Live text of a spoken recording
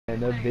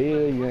And a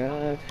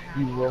billion,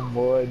 you want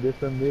more than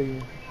a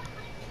million.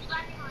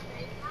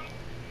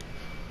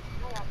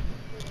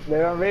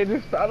 Man, I'm ready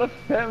to start a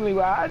family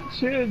with our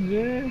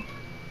children.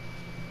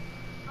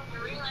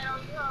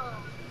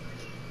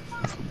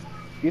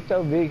 Get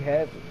your big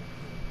happy.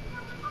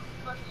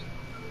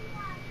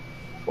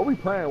 What we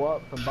playing,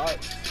 Walt? Some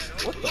bots?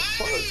 What the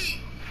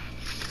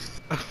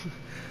fuck?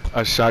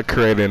 A shot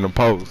created in the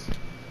post.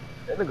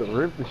 That nigga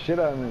ripped the shit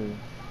out of me.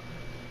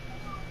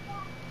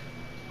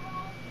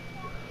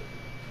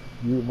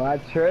 You my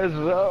treasure.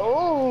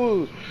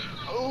 Ooh! Ooh!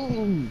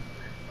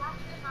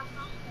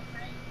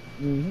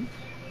 Mm-hmm.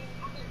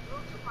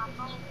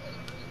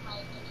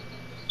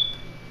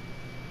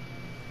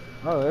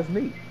 Oh, that's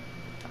neat.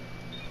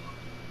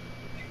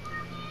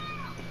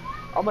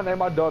 I'm gonna name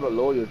my daughter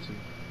Loyalty.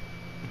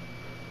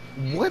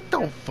 What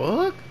the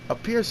fuck? A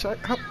pure shot?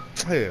 Hell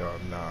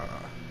nah.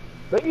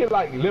 They get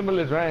like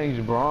limitless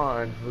range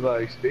bronze,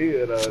 like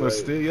still though. But Like,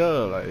 still, yeah,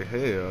 like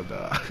hell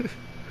nah.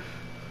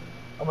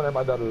 I'm gonna name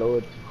my daughter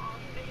Loyalty.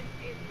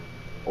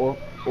 Or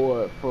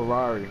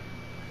Ferrari.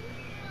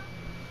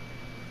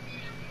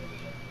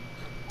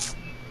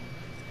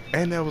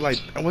 And that was like,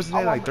 wasn't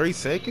that like 3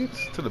 seconds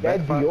to the back?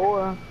 That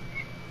Dior,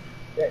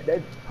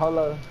 that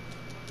color,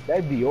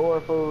 that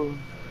Dior fool.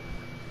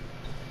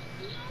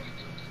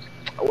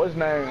 What's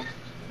name?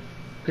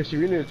 Cause she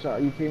really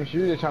you feel me? She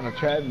really trying to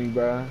trap me,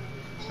 bro.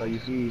 So you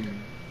feel me?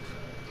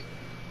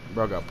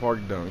 Bro got park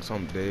dunks,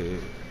 I'm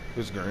dead.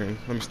 It's green.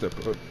 Let me step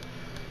up.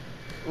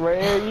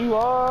 Where you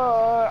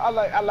are?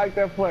 I like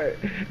that part.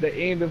 The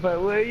end of it.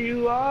 Where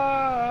you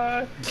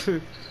are?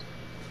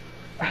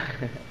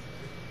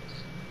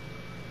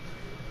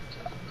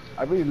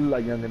 I really look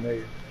like Young and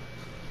Nate.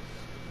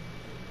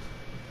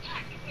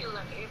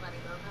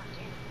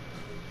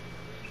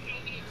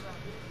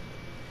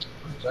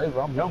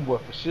 I'm young boy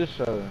for shit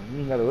show. You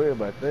ain't gotta worry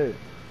about that.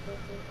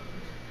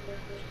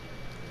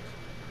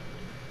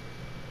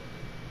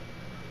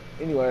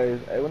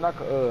 Anyways, hey, we're not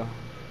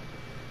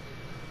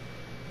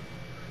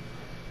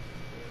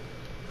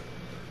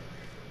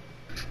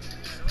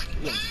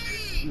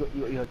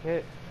you a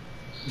cat?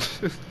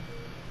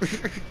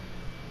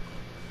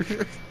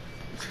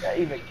 That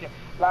even cat.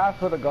 Lie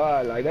for the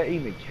God, like that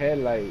even cat,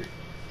 like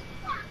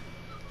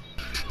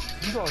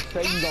you gonna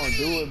say you gonna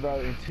do it, bro,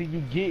 until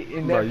you get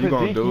in that Bro, you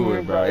gonna do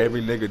it, bro.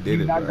 Every nigga did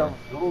you it, not bro.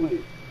 gonna do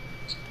it.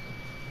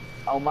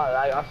 Oh my,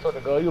 like, I swear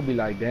to God, you'll be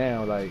like,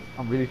 damn, like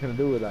I'm really gonna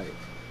do it, like.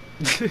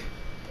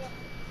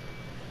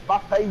 My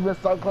face been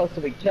so close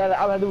to the cat,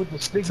 all I do is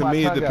just stick To my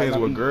me, it tongue out. depends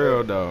Like, what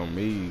girl, though.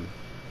 Me.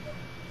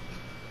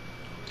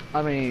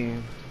 I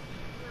mean,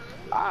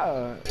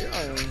 I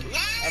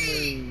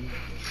mean,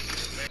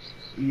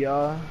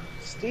 yeah,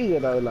 still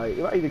though, like,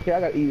 if I eat a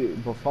cat, I gotta eat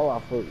it before I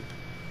fuck.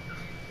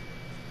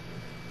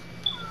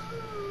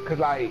 Cause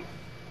like,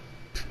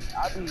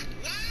 I be,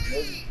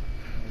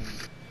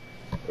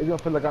 it's gonna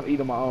feel like I'm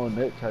eating my own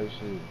nut type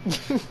shit.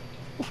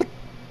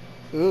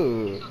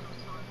 Ugh.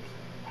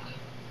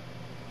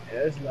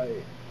 Yeah,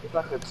 it's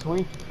like a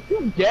twink.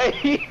 You gay?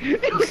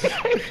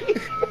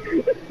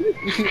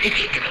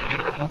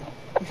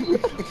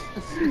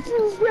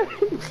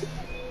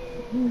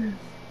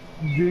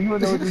 Dude, you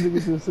wanna know what this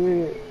nigga just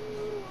said?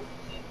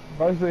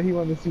 Bro said he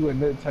wanted to see what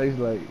nut tastes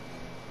like.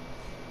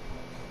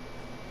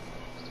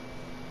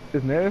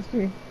 It's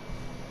nasty?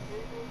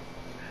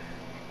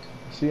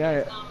 See, I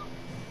ain't...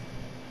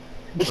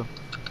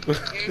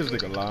 This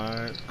nigga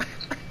lying.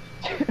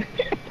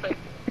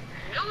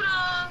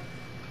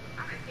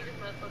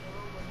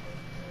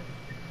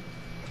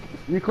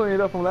 You cleaned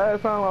it up from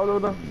last time I was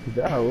over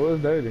there? That was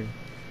dirty.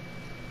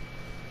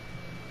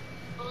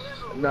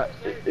 Nah,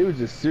 it was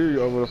just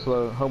cereal over the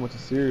floor. A whole bunch of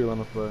cereal on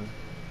the floor.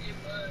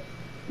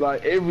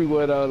 Like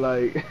everywhere though,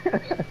 like.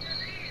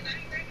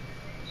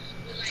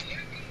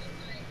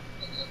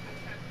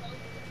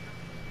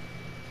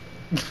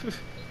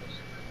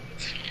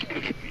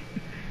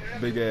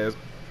 big ass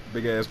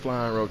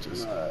flying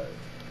roaches.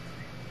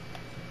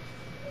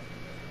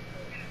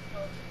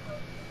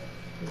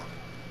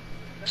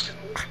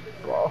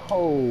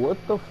 Oh, what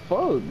the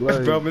fuck?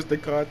 Like, Bro,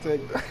 Mr.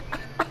 Contact.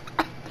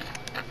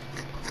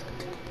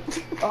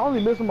 I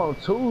only miss them on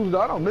twos,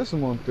 though. I don't miss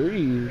them on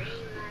threes.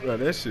 Bro,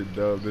 that shit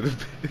dumb to the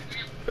bitch.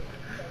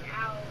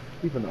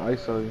 Keeping the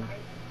ISO, yeah.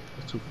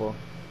 It's too far.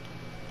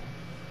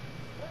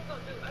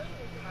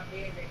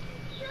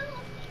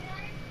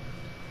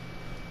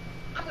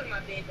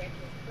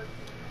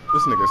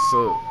 This nigga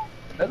suck.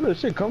 That little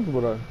shit comfortable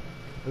though.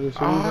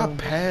 Oh, I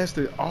passed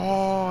it.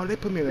 Oh, they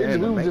put me in the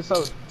end. We were animation.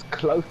 just so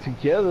close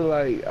together,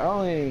 like, I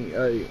don't ain't,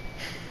 like.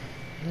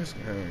 This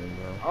game,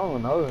 I bro.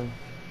 don't know.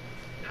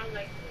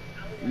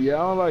 Yeah, I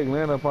don't like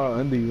laying up all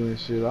under you and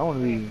shit. I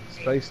want to be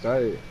spaced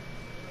out.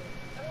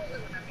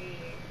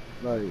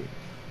 Like,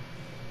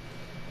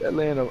 that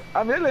laying up,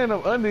 I mean, that laying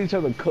up under each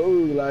other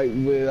cool, like,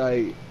 but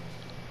like,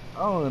 I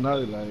don't know,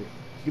 like,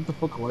 get the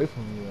fuck away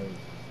from me, like.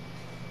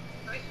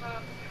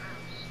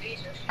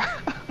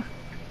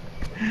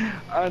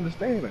 I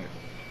understand that.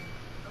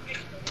 You know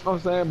what I'm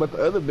saying, but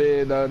the other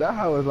bed though, that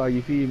how was like,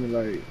 you feel me,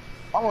 like,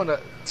 I'm on the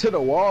to the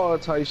wall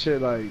type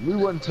shit. Like we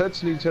wasn't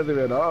touching each other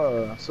at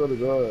all. I swear to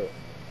God.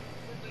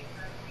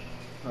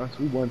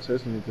 We wasn't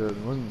touching each other.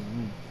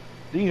 Then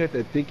you had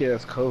that thick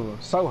ass cover,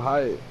 so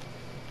hot. And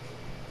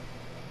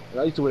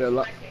I used to wear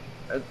that.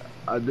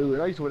 I do.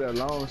 And I used to wear that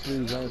long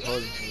sleeve James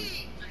Harden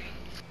shit.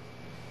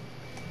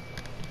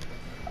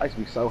 I used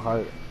to be so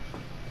hot.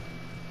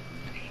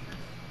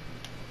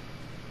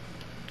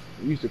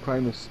 You used to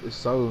claim it's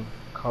so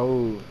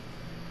cold.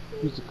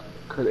 You used to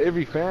cut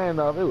every fan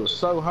off. It was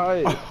so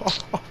hot.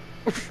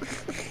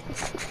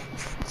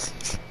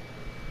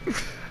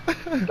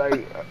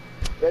 Like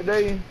that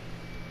day,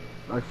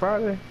 like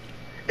Friday,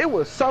 it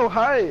was so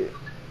hot.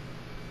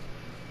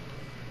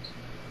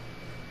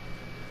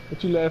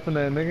 What you laughing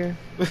at, nigga?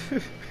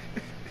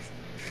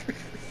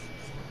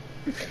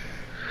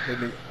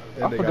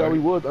 I forgot we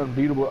was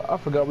unbeatable. I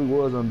forgot we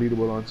was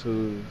unbeatable on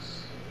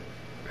twos.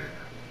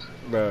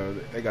 Bro,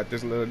 they got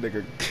this little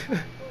nigga.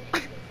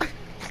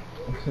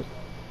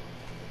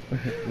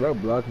 Bro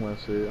blocked my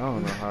shit. I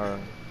don't know how.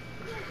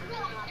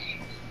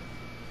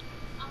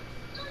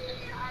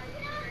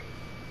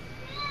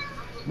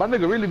 My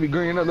nigga really be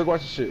greening up. Look,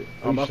 watch the shit.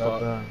 Oh, my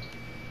fault.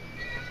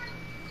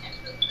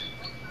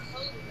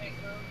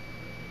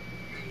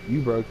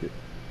 You broke it.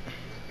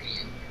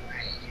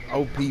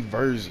 OP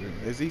version.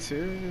 Is he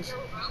serious?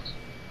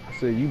 I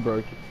said you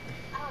broke it.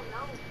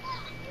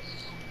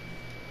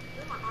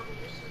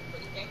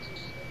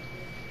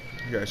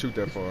 You gotta shoot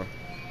that far.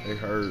 It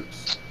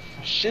hurts.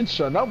 Shit,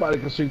 sure. Nobody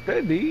can shoot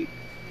that, dude.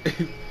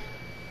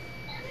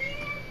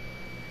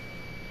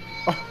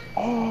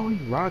 Oh, he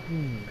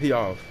rocking. He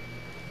off.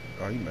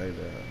 Oh, he made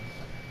that.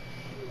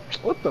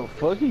 What the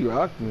fuck? He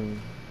rocked me.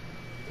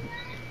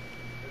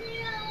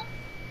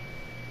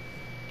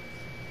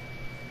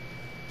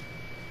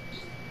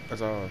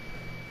 That's all.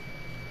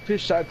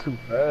 Fish shot too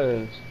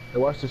fast. Hey,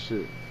 watch this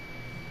shit.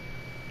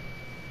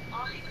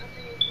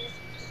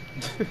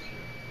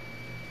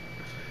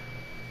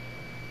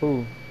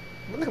 Who?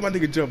 Look at my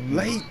nigga jump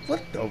late.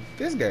 What the?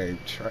 This game.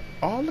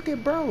 Oh, look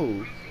at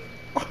bro.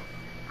 Oh.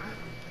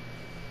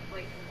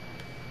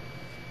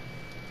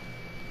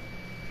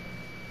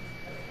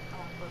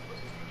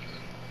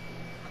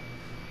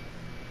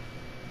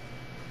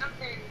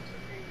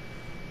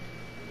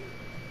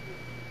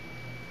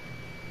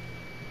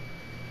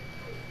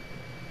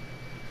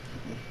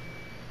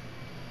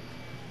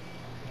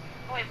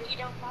 Wait, but you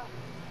don't follow.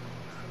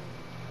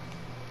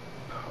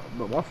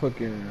 But my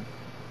fucking.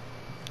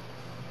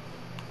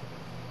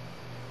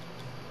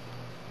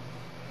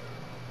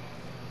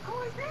 Who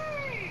is that?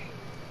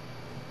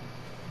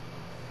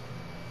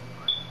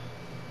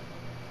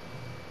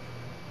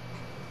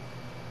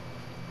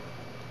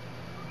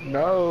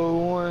 No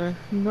one.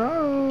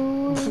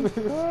 No.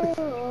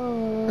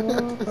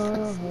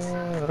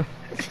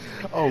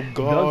 Oh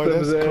God,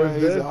 that's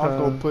crazy. I'm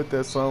gonna put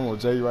that song on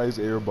Jay Rice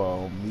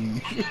Airball on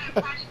me.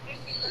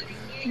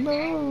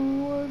 No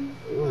one.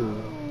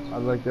 Ooh, I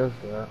like that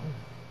stuff.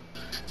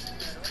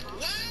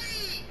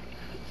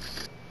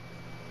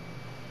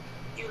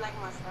 You like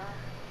my style?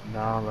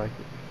 Nah, I like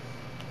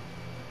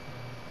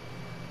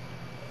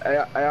it.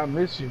 Hey, I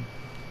miss you.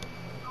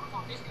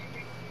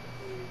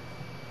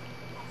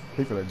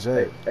 He finna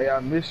Jay. Hey,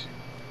 I miss you.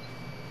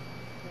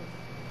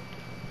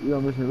 You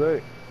don't miss me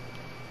back.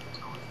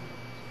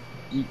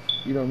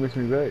 You don't miss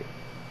me back.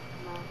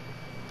 No.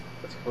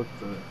 That's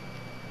fucked up.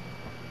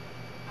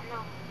 I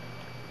know.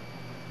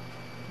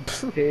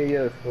 Hey,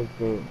 yeah, that's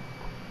fucked up.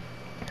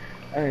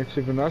 I ain't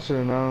tripping. I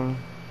should've known.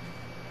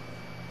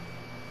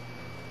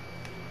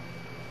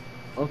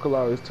 Uncle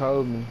always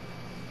told me.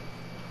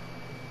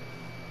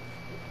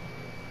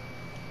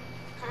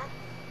 Huh?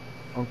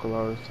 Uncle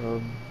always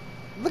told me.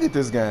 Look at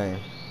this game.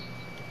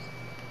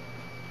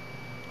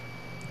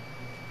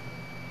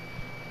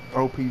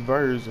 OP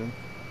version.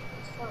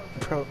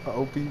 Bro,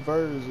 OP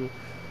version.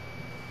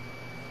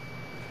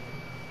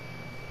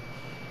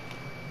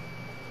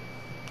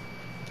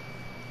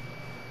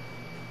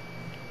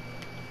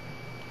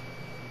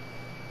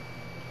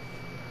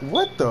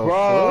 What the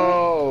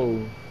Bro!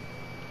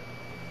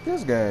 fuck?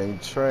 This game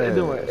trash. They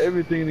doing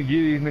everything to give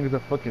these niggas a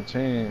fucking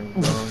chance,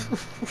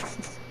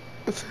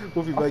 bro.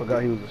 What if he I make forgot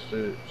it? he was a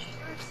shit.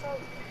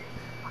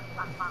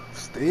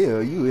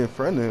 Still, you in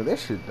front of him. That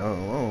shit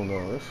dumb. I don't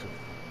know. That shit.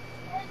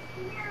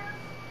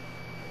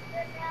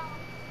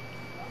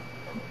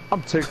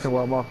 I'm texting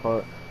while my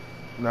fault.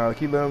 Nah,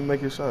 keep letting him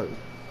make his shot.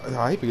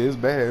 Nah, he pick his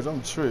badge.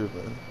 I'm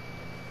tripping.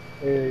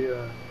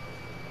 Yeah.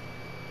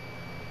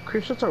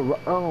 Chris, shut your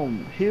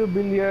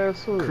hillbilly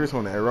ass up. Chris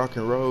on that rock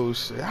and roll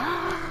shit.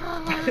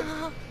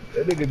 That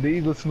nigga D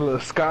listen to the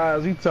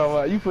skies. You talking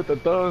about, you put the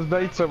thumbs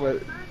down, you talking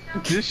about,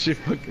 this shit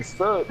fucking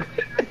suck.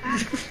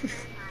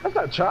 That's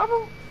not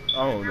travel?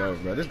 I don't know,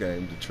 bro. This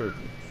game is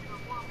tripping.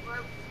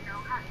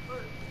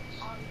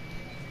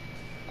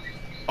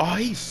 Oh,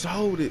 he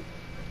sold it.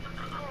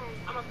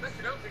 I'm gonna bust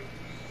it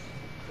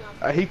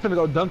open. He finna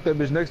go dunk that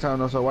bitch next time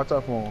though, so watch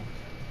out for him.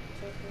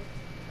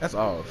 That's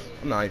off.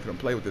 I'm not even gonna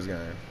play with this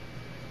game.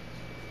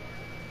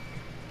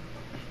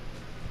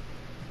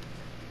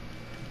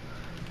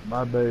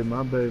 My baby,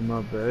 my baby,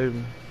 my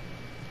baby.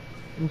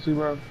 Let me see,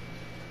 bro.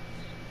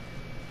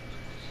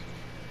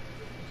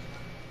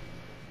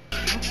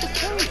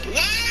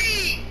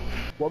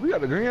 What, we got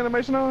the green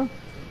animation on?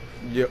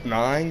 Yep,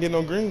 nah, I ain't getting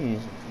no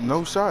greens.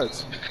 No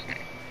shots.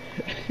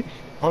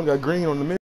 I only got green on the middle.